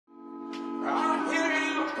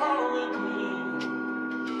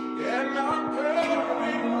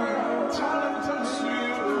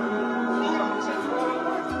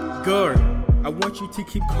Girl, I want you to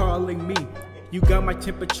keep calling me. You got my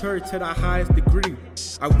temperature to the highest degree.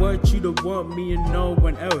 I want you to want me and no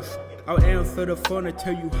one else. I'll answer the phone and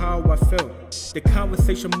tell you how I felt. The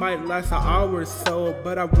conversation might last an hour or so,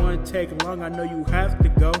 but I won't take long, I know you have to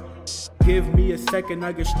go. Give me a second,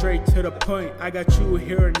 I get straight to the point. I got you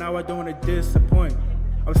here and now I don't want to disappoint.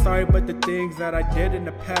 I'm sorry, but the things that I did in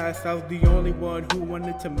the past, I was the only one who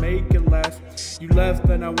wanted to make it last. You left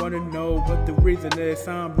and I want to know what the reason is.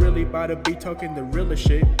 I'm really about to be talking the realest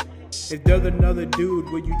shit. If there's another dude,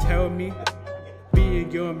 will you tell me?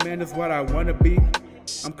 Being your man is what I want to be.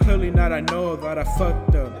 I'm clearly not, I know that I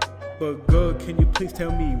fucked up. But girl, can you please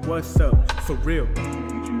tell me what's up, for real?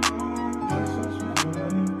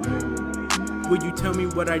 Will you tell me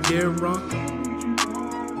what I did wrong?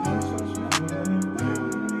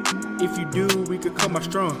 If you do, we could come out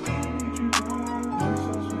strong.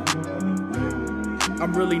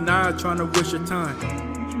 I'm really not trying to waste your time.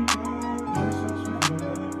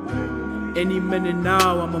 Any minute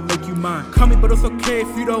now, I'ma make you mine. Call me, but it's okay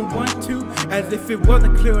if you don't want to. As if it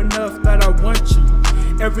wasn't clear enough that I want you.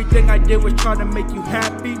 Everything I did was try to make you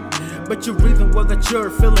happy, but your reason was that you're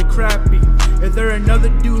feeling crappy. Is there another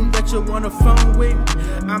dude that you wanna phone with?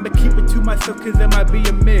 I'ma keep it to myself cause it might be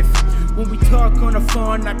a myth. When we talk on the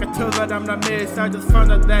phone, I can tell that I'm not missed. I just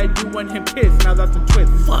found out that you and him kiss, now that's a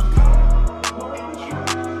twist. Fuck.